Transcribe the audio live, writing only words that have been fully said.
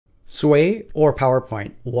Sway or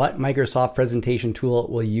PowerPoint? What Microsoft presentation tool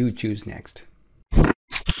will you choose next?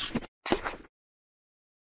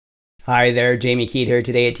 Hi there, Jamie Keat here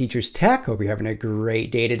today at Teachers Tech. Hope you're having a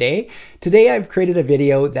great day today. Today I've created a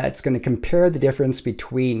video that's going to compare the difference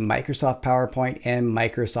between Microsoft PowerPoint and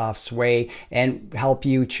Microsoft Sway and help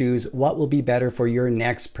you choose what will be better for your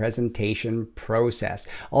next presentation process.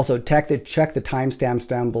 Also, check the timestamps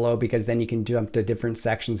down below because then you can jump to different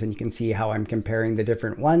sections and you can see how I'm comparing the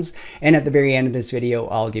different ones. And at the very end of this video,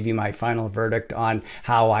 I'll give you my final verdict on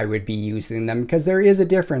how I would be using them because there is a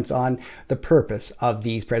difference on the purpose of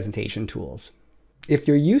these presentations tools. If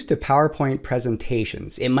you're used to PowerPoint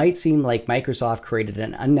presentations, it might seem like Microsoft created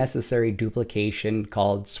an unnecessary duplication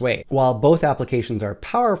called Sway. While both applications are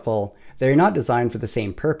powerful, they're not designed for the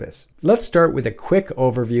same purpose. Let's start with a quick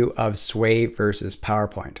overview of Sway versus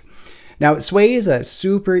PowerPoint. Now, Sway is a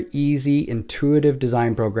super easy, intuitive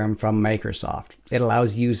design program from Microsoft. It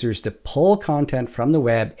allows users to pull content from the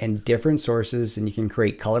web and different sources, and you can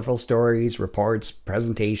create colorful stories, reports,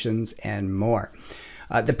 presentations, and more.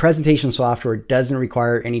 The presentation software doesn't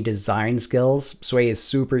require any design skills. Sway is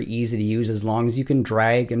super easy to use as long as you can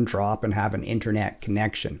drag and drop and have an internet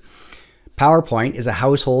connection. PowerPoint is a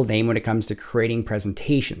household name when it comes to creating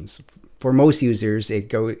presentations. For most users,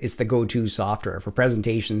 it's the go-to software for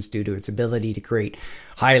presentations due to its ability to create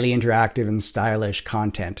highly interactive and stylish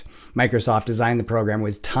content. Microsoft designed the program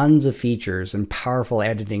with tons of features and powerful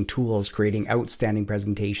editing tools, creating outstanding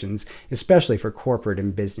presentations, especially for corporate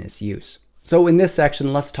and business use. So in this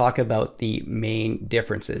section, let's talk about the main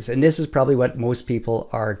differences. And this is probably what most people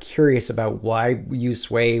are curious about. Why use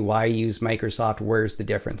Sway? Why use Microsoft? Where's the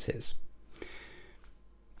differences?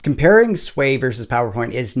 Comparing Sway versus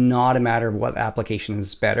PowerPoint is not a matter of what application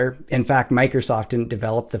is better. In fact, Microsoft didn't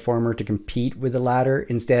develop the former to compete with the latter.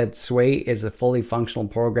 Instead, Sway is a fully functional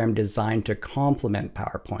program designed to complement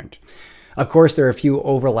PowerPoint. Of course, there are a few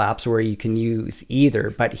overlaps where you can use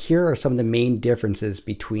either, but here are some of the main differences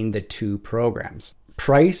between the two programs.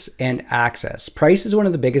 Price and access. Price is one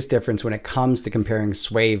of the biggest differences when it comes to comparing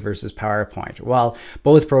Sway versus PowerPoint. While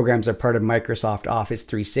both programs are part of Microsoft Office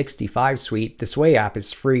 365 suite, the Sway app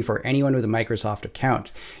is free for anyone with a Microsoft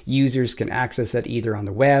account. Users can access it either on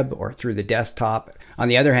the web or through the desktop. On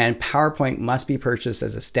the other hand, PowerPoint must be purchased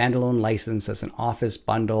as a standalone license, as an Office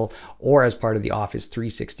bundle, or as part of the Office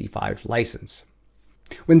 365 license.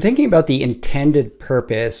 When thinking about the intended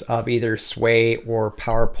purpose of either Sway or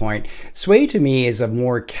PowerPoint, Sway to me is a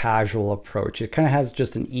more casual approach. It kind of has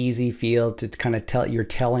just an easy feel to kind of you're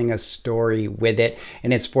telling a story with it,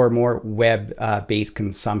 and it's for more web-based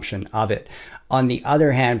consumption of it. On the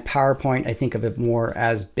other hand, PowerPoint, I think of it more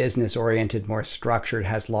as business-oriented, more structured,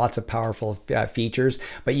 has lots of powerful features,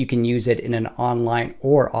 but you can use it in an online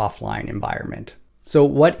or offline environment. So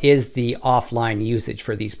what is the offline usage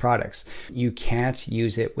for these products? You can't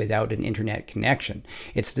use it without an internet connection.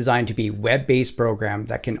 It's designed to be a web-based program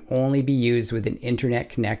that can only be used with an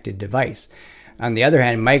internet-connected device. On the other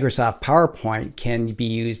hand, Microsoft PowerPoint can be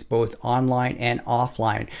used both online and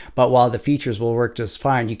offline, but while the features will work just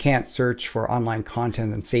fine, you can't search for online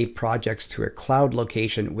content and save projects to a cloud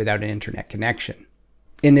location without an internet connection.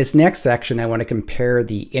 In this next section, I want to compare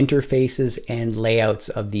the interfaces and layouts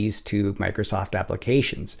of these two Microsoft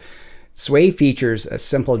applications. Sway features a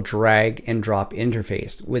simple drag and drop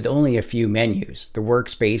interface with only a few menus. The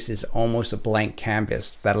workspace is almost a blank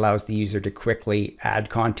canvas that allows the user to quickly add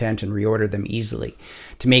content and reorder them easily.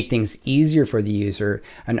 To make things easier for the user,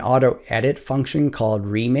 an auto edit function called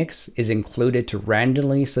Remix is included to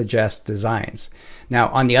randomly suggest designs. Now,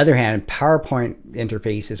 on the other hand, PowerPoint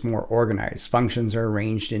interface is more organized. Functions are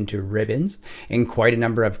arranged into ribbons and quite a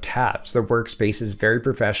number of tabs. The workspace is very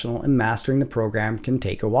professional and mastering the program can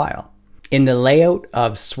take a while. In the layout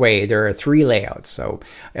of Sway, there are three layouts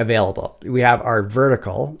available. We have our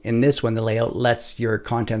vertical. In this one, the layout lets your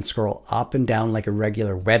content scroll up and down like a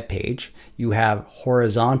regular web page. You have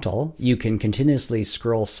horizontal. You can continuously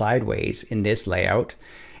scroll sideways in this layout.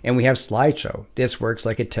 And we have slideshow. This works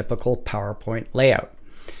like a typical PowerPoint layout.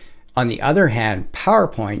 On the other hand,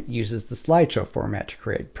 PowerPoint uses the slideshow format to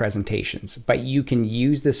create presentations, but you can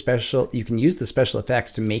use the special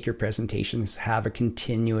effects to make your presentations have a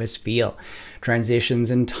continuous feel. Transitions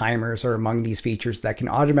and timers are among these features that can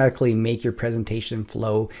automatically make your presentation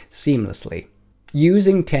flow seamlessly.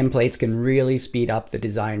 Using templates can really speed up the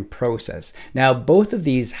design process. Now, both of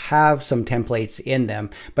these have some templates in them,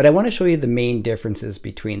 but I want to show you the main differences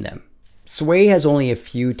between them. Sway has only a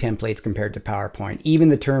few templates compared to PowerPoint. Even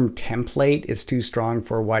the term template is too strong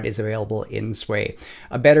for what is available in Sway.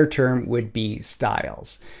 A better term would be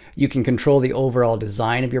styles. You can control the overall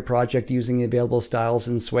design of your project using the available styles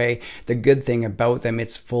in Sway. The good thing about them,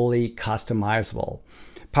 it's fully customizable.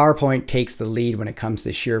 PowerPoint takes the lead when it comes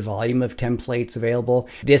to sheer volume of templates available.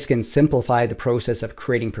 This can simplify the process of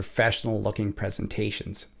creating professional looking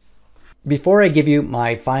presentations. Before I give you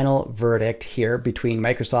my final verdict here between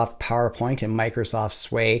Microsoft PowerPoint and Microsoft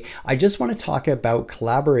Sway, I just want to talk about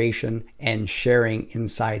collaboration and sharing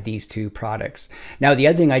inside these two products. Now, the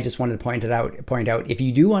other thing I just wanted to point out, if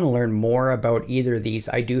you do want to learn more about either of these,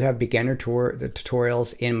 I do have beginner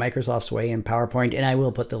tutorials in Microsoft Sway and PowerPoint, and I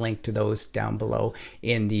will put the link to those down below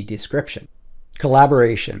in the description.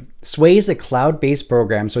 Collaboration. Sway is a cloud-based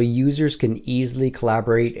program so users can easily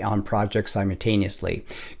collaborate on projects simultaneously.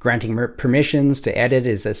 Granting permissions to edit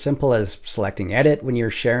is as simple as selecting edit when you're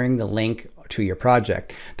sharing the link to your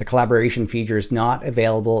project. The collaboration feature is not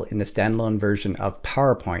available in the standalone version of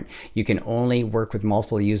PowerPoint. You can only work with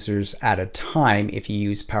multiple users at a time if you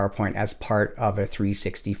use PowerPoint as part of a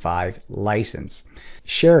 365 license.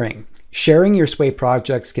 Sharing. Sharing your Sway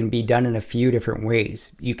projects can be done in a few different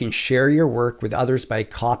ways. You can share your work with others by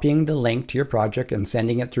copying the link to your project and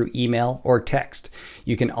sending it through email or text.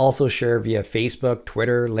 You can also share via Facebook,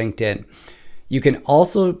 Twitter, LinkedIn. You can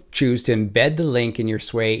also choose to embed the link in your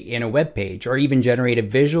Sway in a web page or even generate a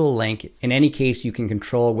visual link. In any case, you can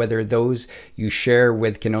control whether those you share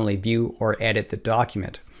with can only view or edit the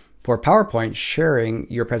document. For PowerPoint, sharing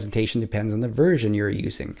your presentation depends on the version you're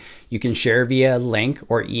using. You can share via link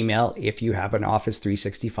or email if you have an Office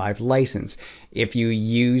 365 license. If you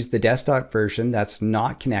use the desktop version that's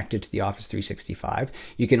not connected to the Office 365,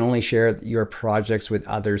 you can only share your projects with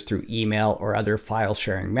others through email or other file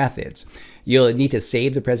sharing methods. You'll need to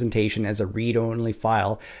save the presentation as a read-only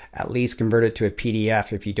file, at least convert it to a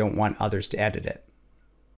PDF if you don't want others to edit it.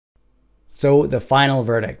 So the final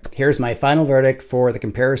verdict. Here's my final verdict for the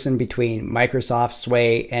comparison between Microsoft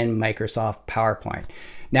Sway and Microsoft PowerPoint.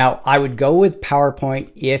 Now, I would go with PowerPoint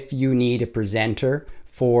if you need a presenter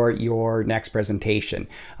for your next presentation.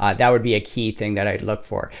 That would be a key thing that I'd look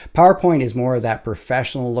for. PowerPoint is more of that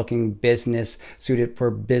professional looking business, suited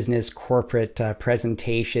for business corporate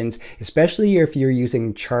presentations, especially if you're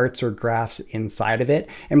using charts or graphs inside of it.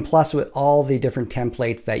 And plus with all the different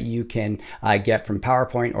templates that you can get from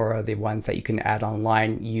PowerPoint or the ones that you can add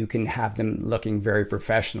online, you can have them looking very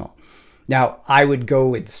professional. Now, I would go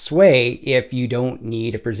with Sway if you don't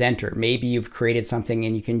need a presenter. Maybe you've created something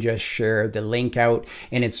and you can just share the link out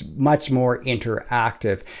and it's much more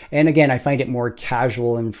interactive. And again, I find it more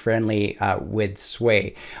casual and friendly with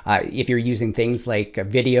Sway. If you're using things like a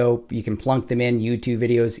video, you can plunk them in, YouTube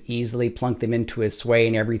videos, easily plunk them into a Sway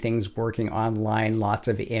and everything's working online, lots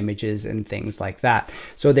of images and things like that.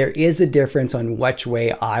 So there is a difference on which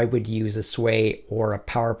way I would use a Sway or a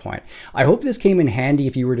PowerPoint. I hope this came in handy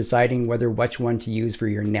if you were deciding which one to use for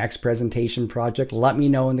your next presentation project. Let me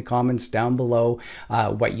know in the comments down below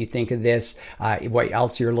what you think of this, what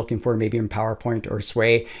else you're looking for maybe in PowerPoint or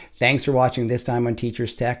Sway. Thanks for watching this time on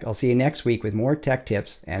Teachers Tech. I'll see you next week with more tech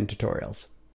tips and tutorials.